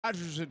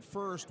Rogers at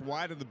first,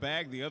 wide of the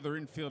bag. The other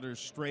infielders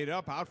straight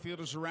up.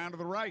 Outfielders around to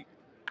the right.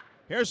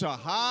 Here's a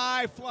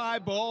high fly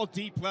ball,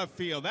 deep left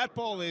field. That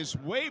ball is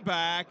way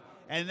back,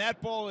 and that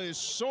ball is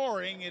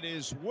soaring. It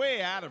is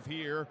way out of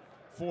here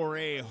for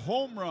a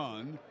home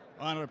run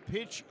on a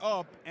pitch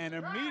up, and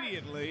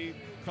immediately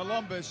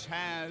Columbus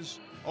has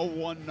a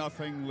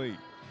 1-0 lead.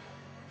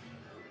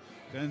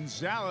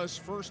 Gonzalez,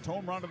 first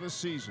home run of the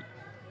season.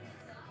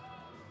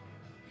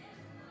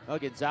 Well,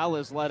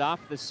 Gonzalez led off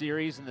the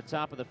series in the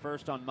top of the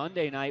first on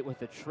Monday night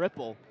with a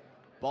triple.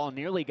 Ball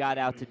nearly got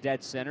out to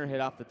dead center,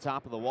 hit off the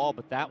top of the wall,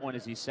 but that one,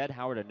 as he said,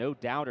 Howard, a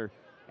no-doubter,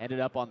 ended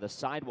up on the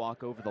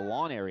sidewalk over the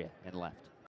lawn area and left.